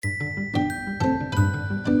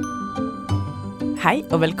Hei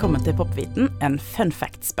og velkommen til Popviten, en fun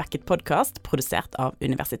facts-backet podcast produsert av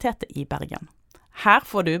Universitetet i Bergen. Her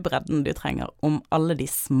får du bredden du trenger om alle de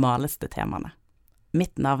smaleste temaene.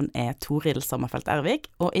 Mitt navn er Toril Sommerfelt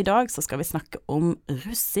Ervik, og i dag så skal vi snakke om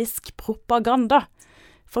russisk propaganda.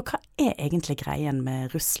 For hva er egentlig greien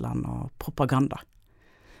med Russland og propaganda?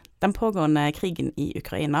 Den pågående krigen i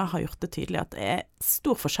Ukraina har gjort det tydelig at det er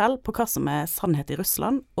stor forskjell på hva som er sannhet i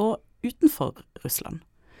Russland og utenfor Russland.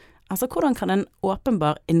 Altså, hvordan kan en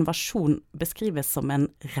åpenbar invasjon beskrives som en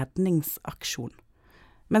redningsaksjon?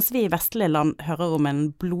 Mens vi i vestlige land hører om en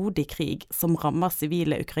blodig krig som rammer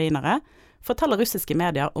sivile ukrainere, forteller russiske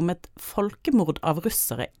medier om et folkemord av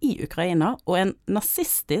russere i Ukraina og en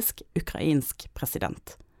nazistisk ukrainsk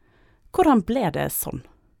president. Hvordan ble det sånn?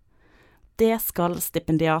 Det skal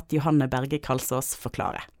stipendiat Johanne Berge Kalsås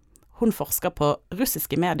forklare. Hun forsker på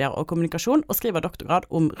russiske medier og kommunikasjon og skriver doktorgrad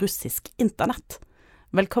om russisk internett.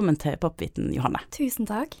 Velkommen til Popviten, Johanne. Tusen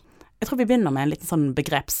takk. Jeg tror vi begynner med en liten sånn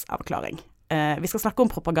begrepsavklaring. Vi skal snakke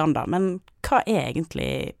om propaganda, men hva er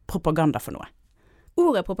egentlig propaganda for noe?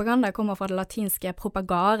 Ordet propaganda kommer fra det latinske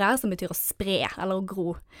propagare, som betyr å spre eller å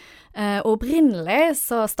gro. Og opprinnelig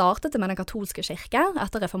så startet det med den katolske kirke.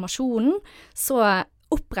 Etter reformasjonen så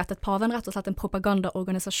opprettet paven rett og slett en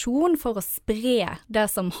propagandaorganisasjon for å spre det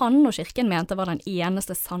som han og kirken mente var den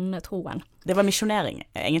eneste sanne troen. Det var misjonering,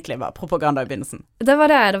 egentlig var propaganda i begynnelsen. Det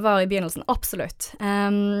var i begynnelsen, absolutt.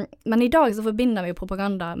 Men i dag så forbinder vi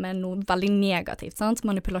propaganda med noe veldig negativt, sant?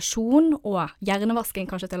 Manipulasjon og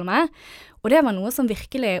hjernevasking kanskje til og med. Og det var noe som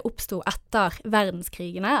virkelig oppstod etter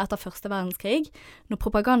verdenskrigene, etter første verdenskrig, når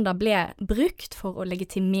propaganda ble brukt for å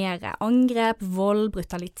legitimere angrep, vold,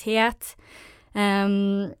 brutalitet.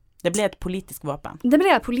 Det ble et politisk våpen. Det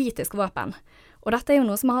ble et politisk våpen. Og dette er jo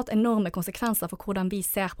noe som har hatt enorme konsekvenser for hvordan vi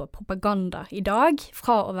ser på propaganda i dag,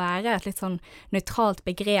 fra å være et litt sånn nøytralt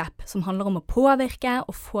begrep som handler om å påvirke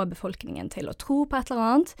og få befolkningen til å tro på et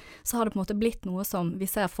eller annet, så har det på en måte blitt noe som vi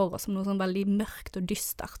ser for oss som noe sånn veldig mørkt og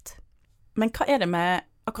dystert. Men hva er det med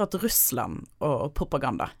akkurat Russland og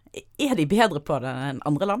propaganda? Er de bedre på det enn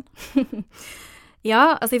andre land?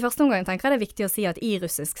 Ja, altså i første omgang tenker jeg det er viktig å si at i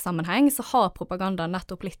russisk sammenheng så har propaganda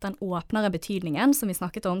nettopp litt den åpnere betydningen som vi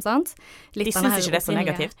snakket om, sant? De synes ikke det er så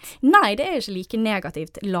negativt? Nei, det er ikke like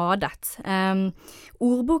negativt ladet.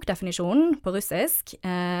 Ordbokdefinisjonen på russisk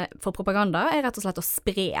for propaganda er rett og slett å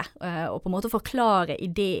spre og på en måte forklare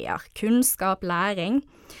ideer, kunnskap, læring.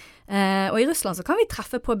 Og i Russland så kan vi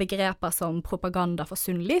treffe på begreper som propaganda for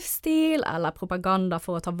sunn livsstil, eller propaganda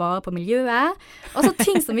for å ta vare på miljøet. Altså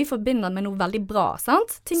ting som vi forbinder med noe veldig bra,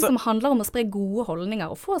 sant? Ting som handler om å spre gode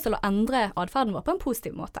holdninger og få oss til å endre adferden vår på en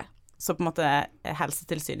positiv måte. Så på en måte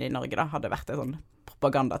helsetilsynet i Norge da hadde vært et sånn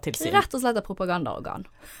propagandatilsyn? Rett og slett et propagandaorgan.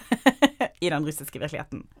 I den russiske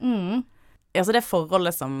virkeligheten? Altså det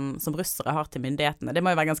forholdet som russere har til myndighetene, det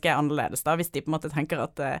må jo være ganske annerledes da, hvis de på en måte tenker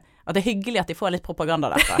at det er hyggelig at de får litt propaganda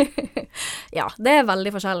derfra. Ja, det er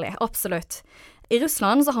veldig forskjellig, absolutt. I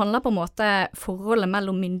Russland så handler på en måte forholdet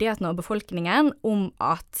mellom myndighetene og befolkningen om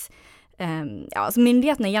at altså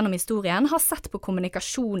myndighetene gjennom historien har sett på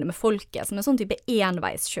kommunikasjon med folket som en sånn type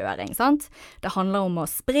enveiskjøring, sant? Det handler om å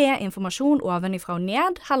spre informasjon ovenifra og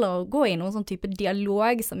ned, heller å gå i noen sånn type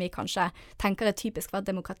dialog som vi kanskje tenker er typisk for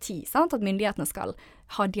et demokrati, sant? At myndighetene skal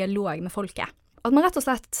ha dialog med folket. At man rett og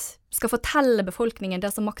slett skal fortelle befolkningen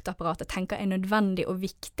det som maktapparatet tenker er nødvendig og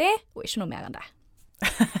viktig, og ikke noe mer enn det.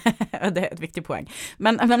 Det er et viktig poeng.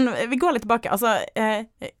 Men vi går litt tilbake. Altså,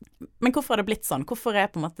 men hvorfor er det blitt sånn? Hvorfor er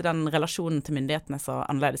på en måte den relasjonen til myndighetene så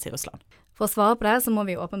annerledes i Russland? For å svare på det, så må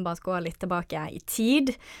vi åpenbart gå litt tilbake i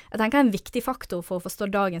tid. Jeg tenker en viktig faktor for å forstå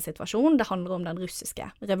dagens situasjon, det handler om den russiske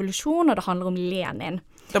revolusjonen, og det handler om Lenin.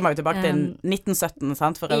 Da må vi tilbake til 1917,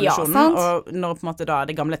 sant, for revolusjonen, ja, og når på en måte da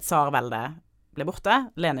det gamle tsarveldet ble borte,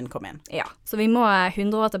 Lenin kom inn. Ja, så vi må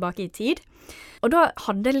 100 år tilbake i tid. Og da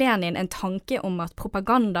hadde Lenin en tanke om at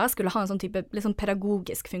propaganda skulle ha en sånn type liksom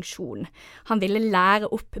pedagogisk funksjon. Han ville lære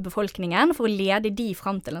opp befolkningen for å lede de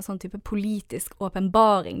frem til en sånn type politisk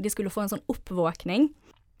åpenbaring. De skulle få en sånn oppvåkning.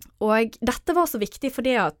 Og dette var så viktig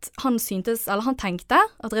fordi at han tenkte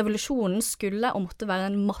at revolusjonen skulle og måtte være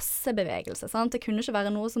en massebevegelse, sant? Det kunne ikke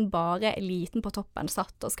være noe som bare eliten på toppen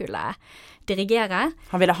satt og skulle dirigere.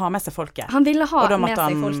 Han ville ha med seg folket. Han ville ha med seg folket. Og da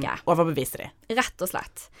måtte han overbevise dem. Rett og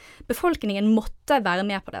slett. Befolkningen måtte være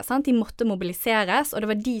med på det, sant? De måtte mobiliseres, og det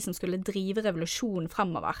var de som skulle drive revolusjonen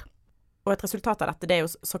fremover. Og et resultat av dette, det er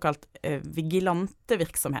jo såkalt vigilante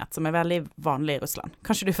virksomhet, som er veldig vanlig i Russland.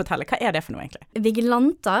 Kan ikke du fortelle, hva er det for noe egentlig?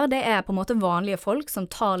 Vigilanter, det er på en måte vanlige folk som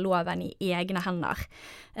tar loven i egne hender.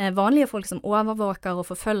 Vanlige folk som overvåker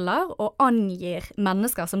og forfølger, og angir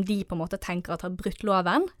mennesker som de på en måte tenker at har brutt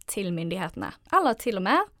loven til myndighetene. Eller til og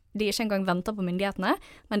med de ikke engang venter på myndighetene,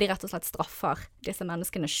 men de rett og slett straffer disse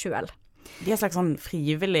menneskene selv. De er slags sånn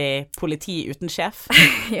frivillig politi uten sjef.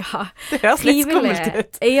 Ja. Det høres litt skummelt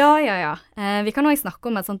ut. Ja. Vi kan også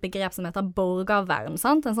snakke om et sånt begrep som heter borgervern,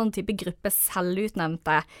 sant? En sånn type gruppe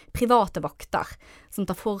selvutnevnte private vakter som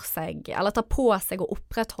tar på seg å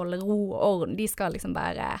opprettholde ro og orden. De skal liksom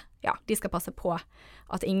de skal passe på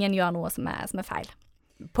at ingen gjør noe som er feil.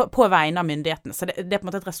 På vegne av myndighetene. Så det er på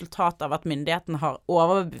en måte et resultat av at myndighetene har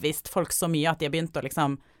overbevist folk så mye at de har begynt å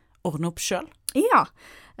liksom ordne opp selv? Ja,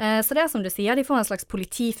 så det er som du sier, de får en slags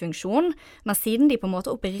politifunksjon, men siden de på en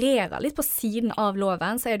måte opererer litt på siden av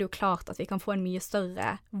loven, så er det jo klart at vi kan få en mye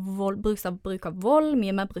større bruk av vold,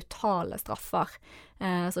 mye mer brutale straffer.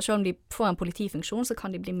 Så selv om de får en politifunksjon, så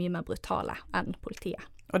kan de bli mye mer brutale enn politiet.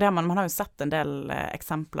 Og man har jo sett en del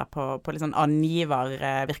eksempler på litt sånn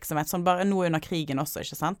angivervirksomhet, sånn bare nå under krigen også,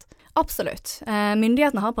 ikke sant? Absolutt.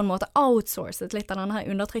 Myndighetene har på en måte outsourcet litt av denne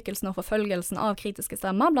undertrykkelsen og forfølgelsen av kritiske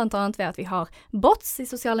stemmer, blant annet ved at vi har bots i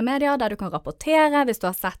sosiale medier, der du kan rapportere hvis du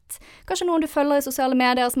har sett kanskje noen du følger i sosiale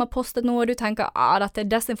medier som har postet noe, og du tenker, dette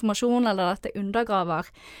er desinformasjon, eller dette undergraver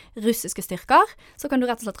russiske styrker, så kan du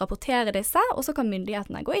rett og slett rapportere disse, og så kan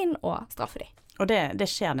myndighetene gå inn og straffe dem. Og det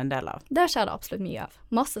skjer det en del av? Det skjer det absolutt mye av.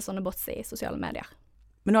 Masse sånne bots i sosiale medier.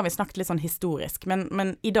 Men nå har vi snakket litt sånn historisk,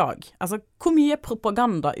 men i dag, altså hvor mye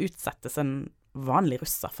propaganda utsettes en vanlig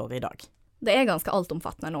russer for i dag? Det er ganske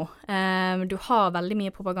altomfattende nå. Du har veldig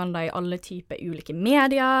mye propaganda i alle typer ulike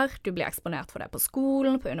medier. Du blir eksponert for det på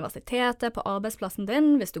skolen, på universitetet, på arbeidsplassen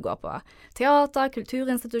din, hvis du går på teater,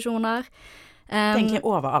 kulturinstitusjoner. Det er egentlig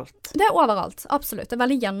overalt. Det er overalt, absolutt. Det er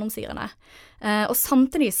veldig gjennomsyrende. Og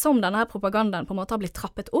samtidig som denne propagandaen på en måte har blitt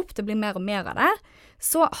trappet opp, det blir mer og mer av det,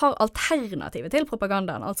 så har alternativet til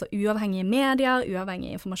propagandaen, altså uavhengige medier,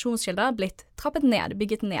 uavhengige informasjonskilder, blitt trappet ned,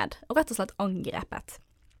 bygget ned, og rett og slett angrepet.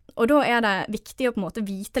 Og da er det viktig å på en måte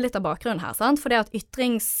vite litt av bakgrunnen her, sant? For det at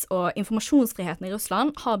ytrings- og informasjonsfriheten i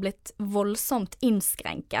Russland har blitt voldsomt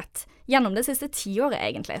innskrenket gjennom det siste 10 året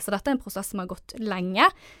egentlig. Så dette er en prosess som har gått lenge,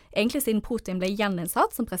 egentlig siden Putin ble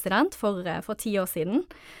gjeninnsatt som president for 10 år siden.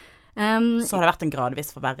 Så har det vært en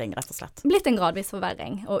gradvis forverring, rett og slett? Blitt en gradvis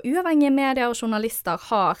forverring. Og uavhengige medier og journalister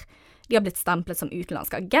har blitt stemplet som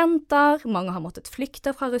utenlandske agenter, mange har måttet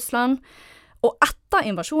flykte fra Russland. Og etter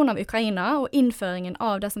invasjonen av Ukraina og innføringen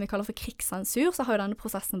av det som vi kaller for krigssensur, så har jo denne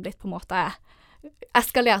prosessen blitt på en måte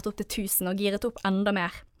eskalert opp til 1000 og giret opp enda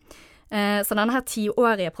mer. Så denne her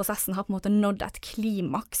 10-årige prosessen har på en måte nådd et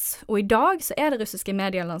klimaks. Og i dag så er det russiske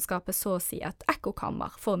medielandskapet så å si et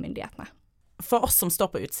ekkokammer for myndighetene. For oss som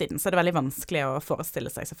står på utsiden, så er det veldig vanskelig å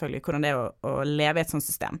forestille seg selvfølgelig hvordan det er å leve i et sånt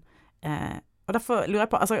system. Og derfor lurer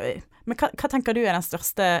jeg på, men hva tenker du er den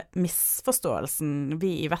største misforståelsen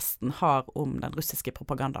vi i Vesten har om den russiske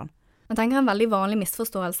propagandaen? Jeg tenker en veldig vanlig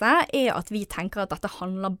misforståelse er at vi tenker at dette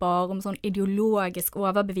handler bare om sånn ideologisk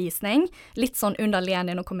overbevisning, litt sånn under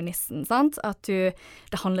Lenin og kommunisten, sant? At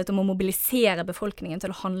det handlet om å mobilisere befolkningen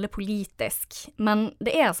til å handle politisk. Men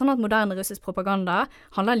det er sånn at moderne russisk propaganda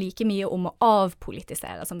handler like mye om å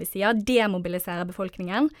avpolitisere, som vi sier, demobilisere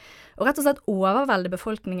befolkningen, og rett og slett overvelde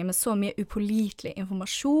befolkningen med så mye upålitelig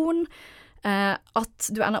informasjon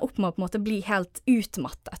at du ender opp med å på en måte bli helt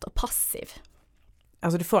utmattet og passiv.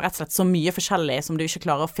 Altså du får rett og slett så mye forskjellig som du ikke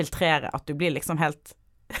klarer å filtrere, at du blir liksom helt,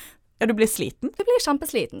 du blir sliten. Du blir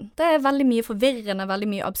kjempesliten. Det er veldig mye forvirrende, veldig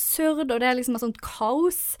mye absurd, og det er liksom et sånt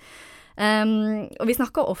kaos. Og vi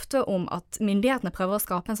snakker ofte om at myndighetene prøver å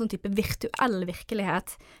skape en sånn type virtuell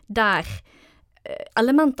virkelighet, der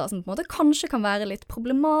elementer som på en måte kanskje kan være litt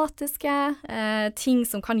problematiske, ting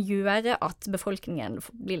som kan gjøre at befolkningen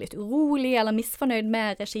blir litt urolig eller misfornøyd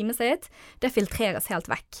med regimet sitt, det filtreres helt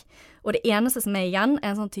vekk. Og det eneste som er igjen er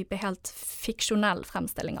en sånn type helt fiksjonell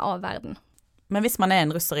fremstilling av verden. Men hvis man er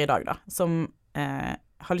en russer i dag da, som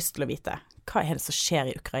har lyst til å vite, hva er det som skjer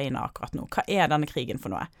i Ukraina akkurat nå? Hva er denne krigen for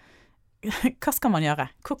noe? Hva skal man gjøre?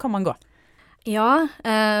 Hvor kan man gå? Ja,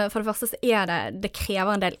 for det første så er det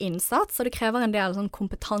krever en del innsats, og det krever en del sånn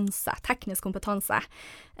kompetanse, teknisk kompetanse.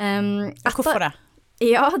 Hvorfor det?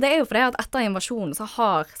 Ja, det er jo fordi at etter invasjonen så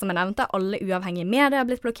har, som jeg nevnte, alle uavhengige medier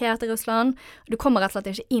blitt blokkert i Russland. Du kommer rett og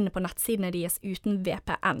slett ikke inn på nettsidene deres uten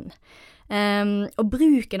VPN. Og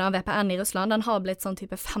bruken av VPN i Russland, den har blitt sånn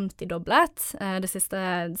type 50-doblet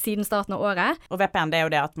siden starten av året. Og VPN, det er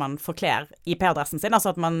jo det at man forkler IP-adressen sin,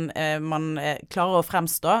 altså at man klarer å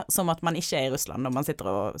fremstå som at man ikke er i Russland når man sitter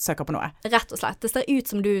og søker på noe. Rett og slett. Det ser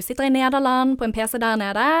ut som du sitter i Nederland på en PC der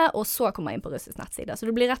nede, og så kommer inn på russisk nettside. Så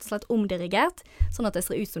du blir rett og slett omdirigert, sånn at det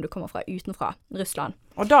ser ut som du kommer fra utenfra Russland.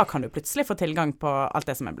 Og da kan du plutselig få tilgang på alt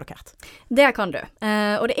det som blokkert. Det kan du.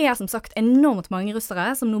 Og det som sagt enormt mange russere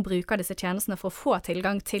som nå bruker disse tjenestene for å få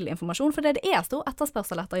tilgang til informasjon, for det stor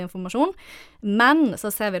etterspørsel etter informasjon. Men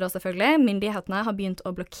så ser vi da selvfølgelig, myndighetene har begynt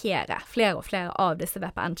å blokkere flere og flere av disse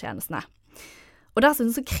VPN-tjenestene. Og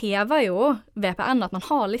dessuten så krever jo VPN at man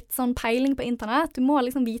har litt sånn peiling på internett. Du må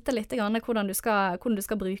liksom vite litt grann hvordan du skal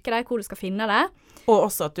bruke det, hvor du skal finne det. Og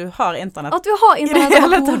også at du har internett. At du har internett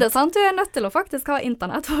over hodet, sant? Du nødt til å faktisk ha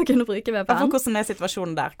internett for å kunne bruke VPN. For hvordan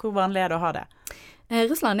situasjonen der? Hvor vanlig det å ha det?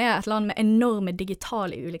 Russland et land med enorme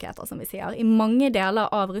digitale ulikheter, som vi sier. I mange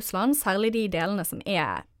deler av Russland, særlig de delene som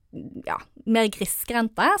mer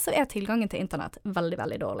grisgrendte, så tilgangen til internett veldig,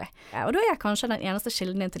 veldig dårlig. Og da kanskje den eneste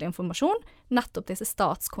kilden til informasjon nettopp disse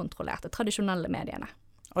statskontrollerte, tradisjonelle mediene.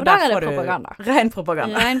 Og der det propaganda. Ren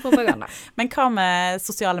propaganda. Ren propaganda. Men hva med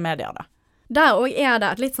sosiale medier da? Der også det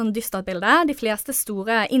et litt sånn dystert bilde. De fleste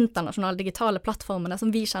store internasjonale digitale plattformene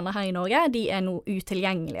som vi kjenner her i Norge, de nå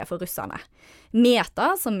utilgjengelige for russerne.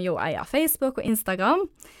 Meta, som jo eier Facebook og Instagram,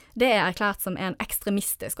 det erklært som en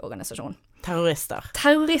ekstremistisk organisasjon. Terrorister,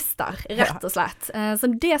 rett og slett. Så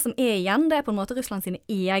det som igjen, det på en måte Russland sine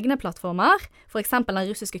egne plattformer. For eksempel den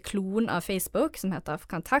russiske klonen av Facebook, som heter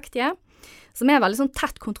Kontaktje, som veldig sånn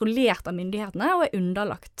tett kontrollert av myndighetene og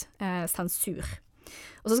underlagt sensur.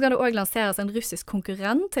 Og så skal det også lanseres en russisk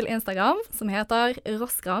konkurrent til Instagram, som heter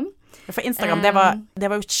Rosgram. For Instagram, det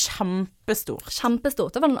var jo kjempestort.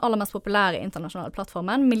 Kjempestort. Det var den aller mest populære internasjonale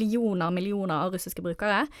plattformen. Millioner av russiske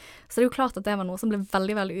brukere. Så det jo klart at det var noe som ble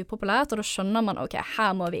veldig, veldig upopulært, og da skjønner man, ok,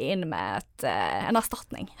 her må vi inn med en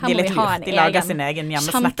erstatning. Her må vi ha en egen. De lager sin egen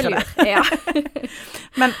hjemmesnekrede. Ja.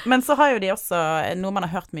 men så har jo de også, noe man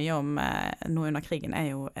har hørt mye om nå under krigen,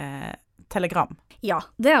 jo Telegram. Ja,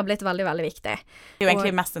 det har blitt veldig, veldig viktig. Det jo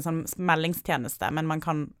egentlig mest en sånn meldingstjeneste, men man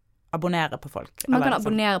kan abonnere på folk. Man kan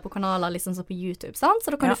abonnere på kanaler liksom som på YouTube, sant?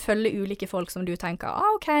 Så da kan du følge ulike folk som du tenker,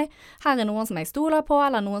 ok, her noen som jeg stoler på,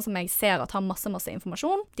 eller noen som jeg ser at har masse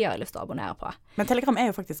informasjon, de har jeg lyst til å abonnere på. Men Telegram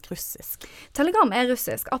jo faktisk russisk. Telegram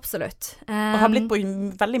russisk, absolutt. Og har blitt på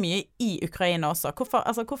veldig mye i Ukraina også. Hvorfor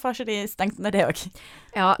har ikke de stengt ned det også?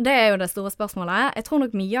 Ja, det jo det store spørsmålet. Jeg tror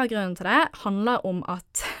nok mye av grunnen til det handler om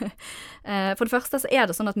at for det første så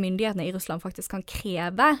det sånn at myndighetene i Russland faktisk kan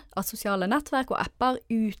kreve at sosiale nettverk og apper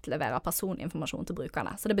utleverer personinformasjon til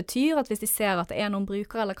brukerne. Så det betyr at hvis de ser at det noen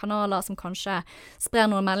brukere eller kanaler som kanskje sprer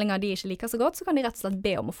noen meldinger de ikke liker så godt, så kan de rett og slett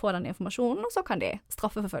be om å få den informasjonen, og så kan de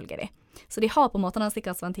straffeforfølge de. Så de har på en måte den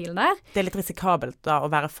sikkerhetsventilen der. Det litt risikabelt da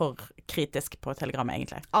å være for kritisk på Telegram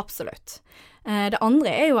egentlig. Absolutt. Det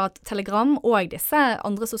andre jo at Telegram og disse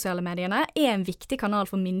andre sosiale mediene en viktig kanal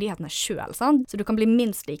for myndighetene selv, sant? Så du kan bli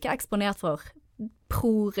minst like eksponert for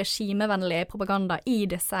pro-regimevennlig propaganda i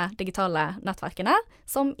disse digitale nettverkene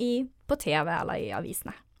som på TV eller i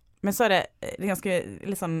avisene. Men så det ganske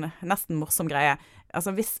litt sånn nesten morsom greie.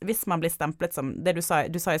 Altså hvis man blir stemplet som, det du sa i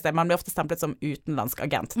sted, man blir ofte stemplet som utenlandsk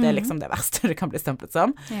agent. Det liksom det verste du kan bli stemplet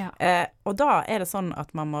som. Ja. Og da det sånn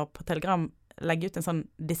at man må på Telegram legge ut en sånn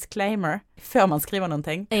disclaimer før man skriver noen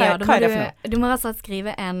ting. Hva det for noe? Du må rett og slett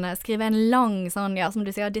skrive en lang sånn, ja, som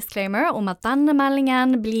du sier, disclaimer om at denne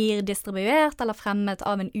meldingen blir distribuert eller fremmet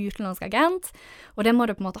av en utenlandsk agent, og det må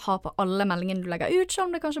du på en måte ha på alle meldingene du legger ut,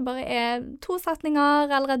 selv om det kanskje bare 2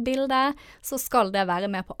 setninger eller et bilde, så skal det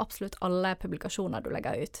være med på absolutt alle publikasjoner du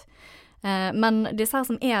legger ut. Men disse her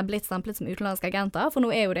som blitt stemplet som utenlandske agenter, for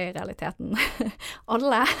nå jo det i realiteten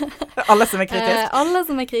alle som kritisk. Alle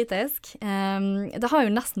som kritisk. Det har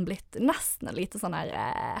jo nesten blitt et lite sånn her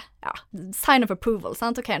sign of approval,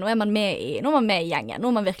 sant? Ok, nå man med i gjengen,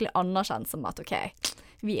 nå man virkelig anerkjent som at ok,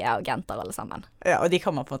 vi agenter alle sammen. Ja, og de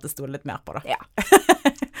kan man på en måte stole litt mer på da. Ja.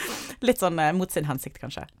 Litt sånn mot sin hensikt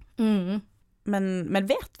kanskje. Men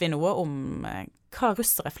vet vi noe om hva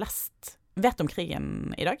russere flest vet om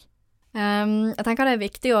krigen i dag? Jeg tenker det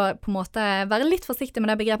viktig å på en måte være litt forsiktig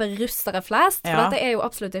med det begrepet russere flest, for dette jo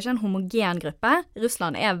absolutt ikke en homogen gruppe.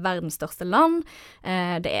 Russland verdens største land,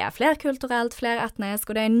 det flerkulturelt,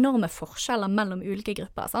 fleretnisk, og det enorme forskjeller mellom ulike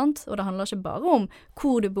grupper, sant? Og det handler ikke bare om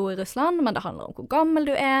hvor du bor i Russland, men det handler om hvor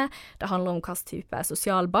gammel du det handler om hva type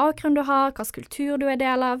sosial bakgrunn du har, hva kultur du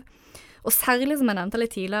del av. Og særlig som jeg nevnte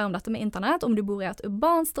litt tidligere om dette med internett, om du bor i et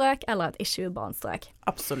urban strøk eller et ikke-urban strøk.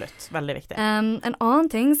 Absolutt, veldig viktig. En annen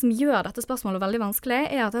ting som gjør dette spørsmålet veldig vanskelig,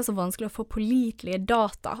 at det så vanskelig å få pålitelige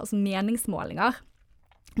data, altså meningsmålinger.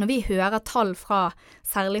 Når vi hører tall fra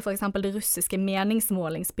særlig for eksempel det russiske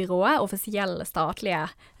meningsmålingsbyrået, offisielle statlige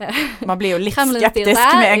man blir jo litt skeptisk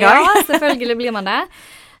med en gang. Ja, selvfølgelig blir man det.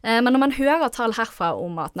 Men når man hører tall herfra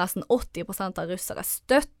om at nesten 80% av russere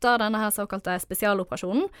støtter denne her såkalte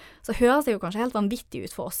spesialoperasjonen, så høres det jo kanskje helt vanvittig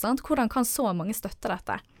ut for oss, sant? Hvordan kan så mange støtte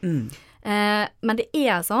dette? Men det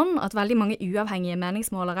er sånn at veldig mange uavhengige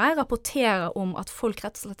meningsmålere rapporterer om at folk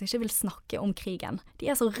rett og slett ikke vil snakke om krigen. De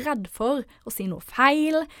er så redd for å si noe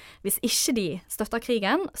feil. Hvis ikke de støtter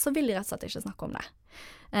krigen, så vil de rett og slett ikke snakke om det.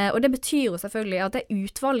 Og det betyr jo selvfølgelig at det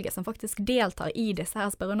utvalget som faktisk deltar i disse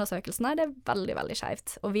her spørreundersøkelsene, det er veldig, veldig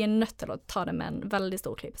skjevt. Og vi er nødt til å ta det med en veldig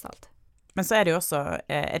stor klype salt. Men så er det jo også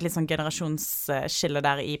et litt sånn generasjonsskille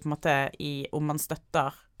der i, på en måte, i om man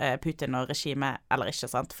støtter Putin og regimet eller ikke,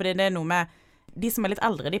 sant? Fordi det er noe med de som er litt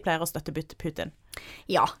eldre, de pleier å støtte Putin.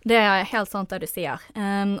 Ja, det er helt sant det du sier.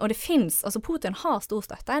 Og det finnes, altså Putin har stor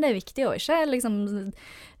støtte, det er viktig å ikke liksom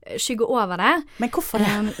skygge over det. Men hvorfor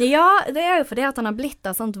det? Ja, det er jo fordi at han har blitt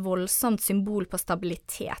et sånt voldsomt symbol på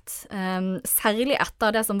stabilitet. Særlig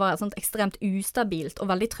etter det som var et sånt ekstremt ustabilt og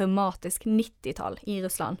veldig traumatisk 90-tall i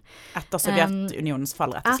Russland. Etter Sovjetunionens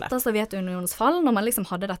fall, rett og slett. Etter Sovjetunionens fall, når man liksom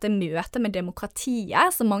hadde dette møtet med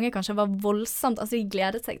demokratiet, som mange kanskje var voldsomt, altså de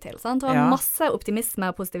gledet seg til, sant? Det var masse optimisme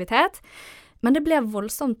og positivitet. Men det ble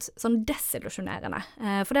voldsomt sånn desillusjonerende,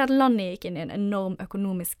 for det at landet gikk inn i en enorm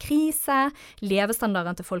økonomisk krise,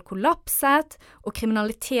 levestandarden til folk kollapset, og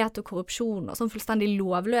kriminalitet og korrupsjon og sånn fullstendig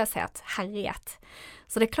lovløshet herjet.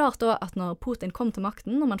 Så det er klart da at når Putin kom til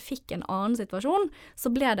makten, når man fikk en annen situasjon,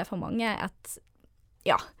 så ble det for mange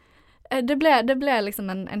det ble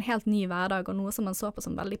liksom en helt ny hverdag, og noe som man så på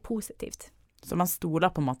som veldig positivt. Så man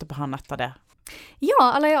stoler på en måte på han etter det?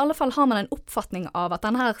 Ja, eller i alle fall har man en oppfatning av at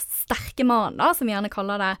denne her sterke mannen, da, som vi gjerne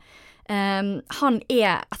kaller det, han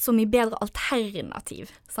er et så mye bedre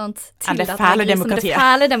alternativ, sant? Enn det fæle demokratiet. Det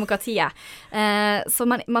fæle demokratiet. Så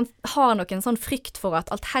man har nok en sånn frykt for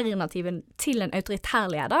at alternativen til en autoritær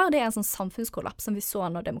leder, det er en sånn samfunnskollaps som vi så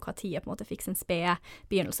når demokratiet på en måte fikk sin spede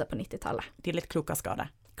begynnelse på 90-tallet. De er litt klok av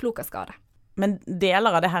skade. Klok av skade. Men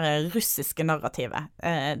deler av det her russiske narrativet,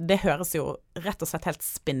 det høres jo rett og slett helt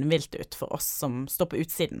spinnvilt ut for oss som står på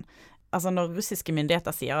utsiden. Altså når russiske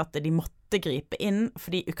myndigheter sier at de måtte gripe inn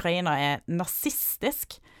fordi Ukraina er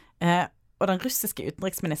nazistisk, og den russiske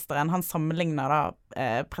utenriksministeren, han sammenligner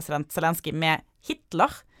da president Zelensky med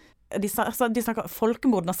Hitler. De snakker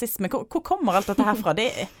folkemord, nazisme. Hvor kommer alt dette her fra?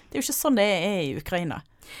 Det er jo ikke sånn det er i Ukraina.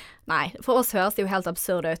 Nei, for oss høres det jo helt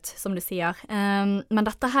absurd ut, som du sier. Men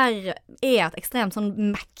dette her er et ekstremt sånn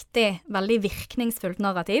mektig, veldig virkningsfullt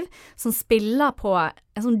narrativ, som spiller på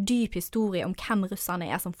en sånn dyp historie om hvem russerne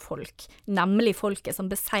er som folk. Nemlig folket som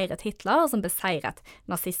beseiret Hitler, og som beseiret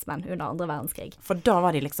nazismen under andre verdenskrig. For da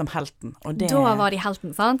var de liksom helten. Da var de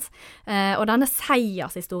helten, sant? Og denne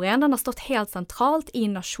seiershistorien, den har stått helt sentralt i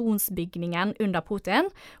nasjonsbygningen under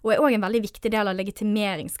Putin, og er også en veldig viktig del av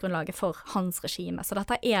legitimeringsgrunnlaget for hans regime. Så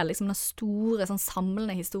dette er liksom den store, sånn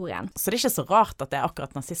samlende historien. Så det er ikke så rart at det er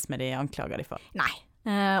akkurat nazisme de anklager de for? Nei.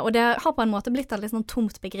 Og det har på en måte blitt et litt sånn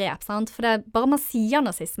tomt begrep, sant? For det bare man sier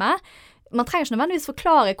nazisme, man trenger ikke nødvendigvis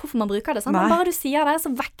forklare hvorfor man bruker det, sant? Men bare du sier det, så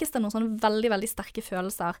vekkes det noen sånne veldig, veldig sterke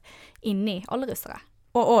følelser inni alle russere.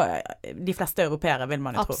 Og de fleste europeere vil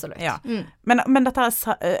man jo tro. Absolutt. Ja. Men dette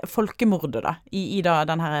er folkemordet da, i da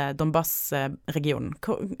den her Donbass-regionen.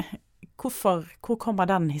 Hvor kommer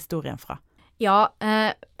den historien fra? Ja,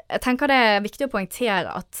 jeg tenker det er viktig å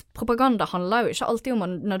poengtere at propaganda handler jo ikke alltid om å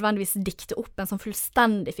nødvendigvis dikte opp en sånn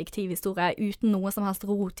fullstendig fiktiv historie uten noe som helst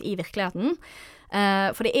rot i virkeligheten.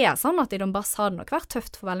 For det er sånn at i Donbass har det nok vært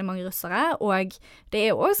tøft for veldig mange russere, og det er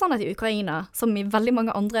jo også sånn at i Ukraina, som i veldig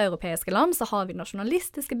mange andre europeiske land, så har vi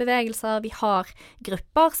nasjonalistiske bevegelser, vi har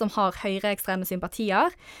grupper som har høyreekstreme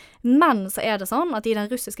sympatier, men så er det sånn at i den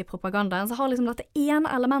russiske propagandaen så har liksom dette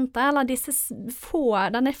ene elementet,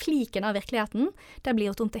 eller denne fliken av virkeligheten, det blir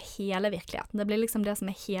gjort om til hele virkeligheten. Det blir liksom det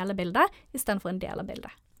som er hele bildet, i stedet for en del av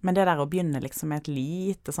bildet. Men det der å begynne liksom med et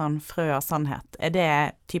lite sånn frø av sannhet, er det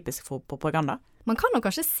typisk for propaganda? Man kan nok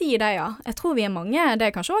kanskje si det, ja. Jeg tror vi er mange. Det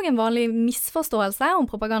er kanskje også en vanlig misforståelse om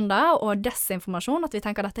propaganda og desinformasjon, at vi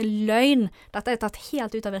tenker at dette er løgn, dette er tatt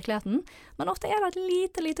helt ut av virkeligheten. Men ofte er det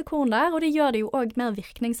et lite korn der, og det gjør det jo også mer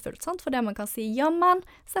virkningsfullt, sant? For det man kan si, ja, men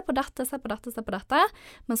se på dette, se på dette, se på dette.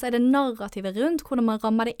 Men så er det narrativet rundt, hvordan man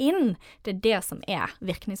rammer det inn. Det er det som er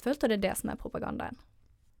virkningsfullt, og det er det som er propagandaen.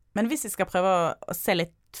 Men hvis vi skal prøve å se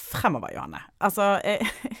litt fremover, Johanne, altså,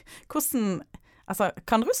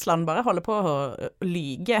 kan Russland bare holde på å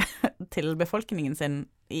lyge til befolkningen sin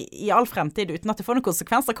i all fremtid uten at det får noen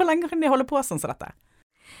konsekvenser? Hvor lenge kan de holde på sånn som dette?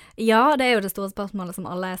 Ja, det er jo det store spørsmålet som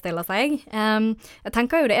alle stiller seg. Jeg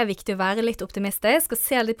tenker jo det er viktig å være litt optimistisk og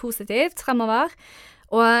se litt positivt fremover.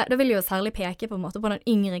 Og da vil jeg jo særlig peke på en måte på den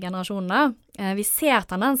yngre generasjonen. Vi ser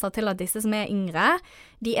tendenser til at disse som yngre,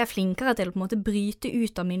 de flinkere til å på en måte bryte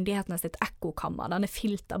ut av myndighetene sitt ekkokammer, denne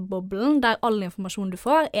filterboblen der all informasjon du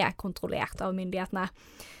får kontrollert av myndighetene.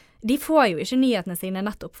 De får jo ikke nyhetene sine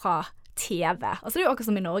nettopp fra TV. Altså det jo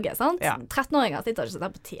akkurat som i Norge, sant? Ja. 13-åringer sitter ikke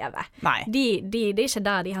sånn på TV. Nei. Det ikke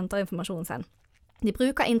der de henter informasjonen sin. De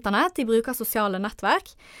bruker internett, de bruker sosiale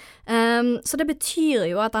nettverk. Så det betyr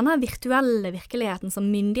jo at denne virtuelle virkeligheten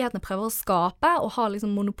som myndighetene prøver å skape og har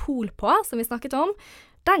liksom monopol på, som vi snakket om,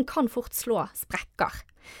 den kan fort slå sprekker.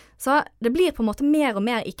 Så det blir på en måte mer og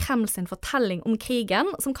mer i Kreml sin fortelling om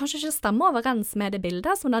krigen, som kanskje ikke stemmer overens med det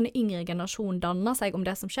bildet som denne yngre generasjonen danner seg om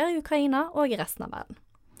det som skjer i Ukraina og i resten av verden.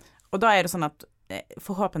 Og da det sånn at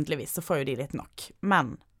forhåpentligvis så får jo de litt nok.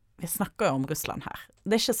 Men vi snakker jo om Russland her.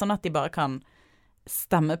 Det ikke sånn at de bare kan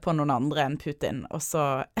stemme på noen andre enn Putin, og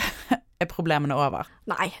så problemene over.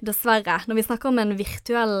 Nei, dessverre. Når vi snakker om en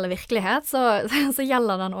virtuell virkelighet, så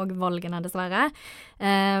gjelder den også valgene, dessverre.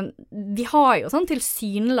 Vi har jo sånn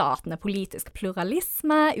tilsynelatende politisk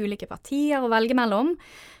pluralisme, ulike partier å velge mellom,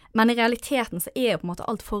 men i realiteten så jo på en måte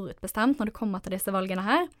alt forutbestemt når det kommer til disse valgene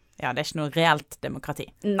her. Ja, det ikke noe reelt demokrati.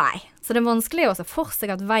 Nei, så det vanskelig å se for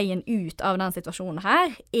seg at veien ut av den situasjonen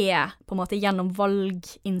her på en måte gjennom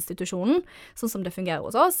valginstitusjonen, sånn som det fungerer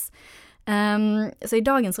hos oss. Så i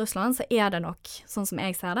dagens Russland så det nok, sånn som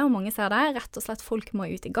jeg ser det, og mange ser det, rett og slett folk må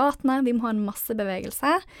ut i gatene, vi må ha en masse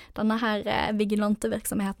bevegelse. Denne her vigilante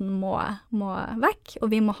virksomheten må vekk, og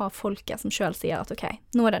vi må ha folket som selv sier at ok,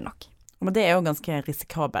 nå det nok. Men det jo ganske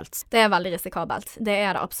risikabelt. Det veldig risikabelt. Det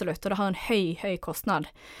det absolutt, og det har en høy kostnad.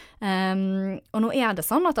 Og nå det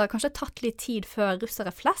sånn at det har kanskje tatt litt tid før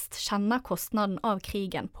russere flest kjenner kostnaden av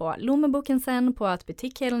krigen på lommeboken sin, på at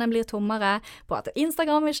butikkhyllene blir tommere, på at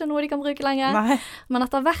Instagram ikke noe de kan bruke lenger. Nei. Men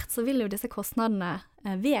etter hvert så vil jo disse kostnadene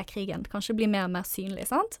ved krigen kanskje bli mer og mer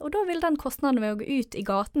synlige, sant? Og da vil den kostnaden ved å gå ut i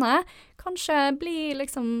gatene kanskje bli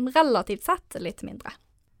liksom relativt sett litt mindre.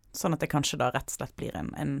 Sånn at det kanskje da rett og slett blir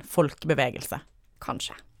en folkebevegelse.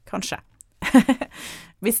 Kanskje.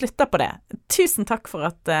 Vi slutter på det. Tusen takk for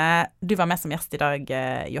at du var med som gjest i dag,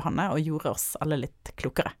 Johanne, og gjorde oss alle litt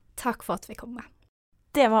klokere. Takk for at vi kom med.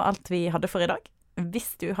 Det var alt vi hadde for i dag.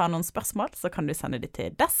 Hvis du har noen spørsmål, så kan du sende de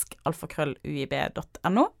til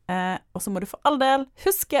desk@uib.no. Og så må du for all del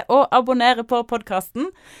huske å abonnere på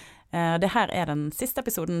podcasten. Det her den siste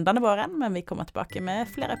episoden denne våren, men vi kommer tilbake med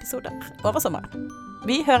flere episoder over sommeren.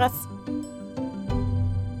 Vi høres!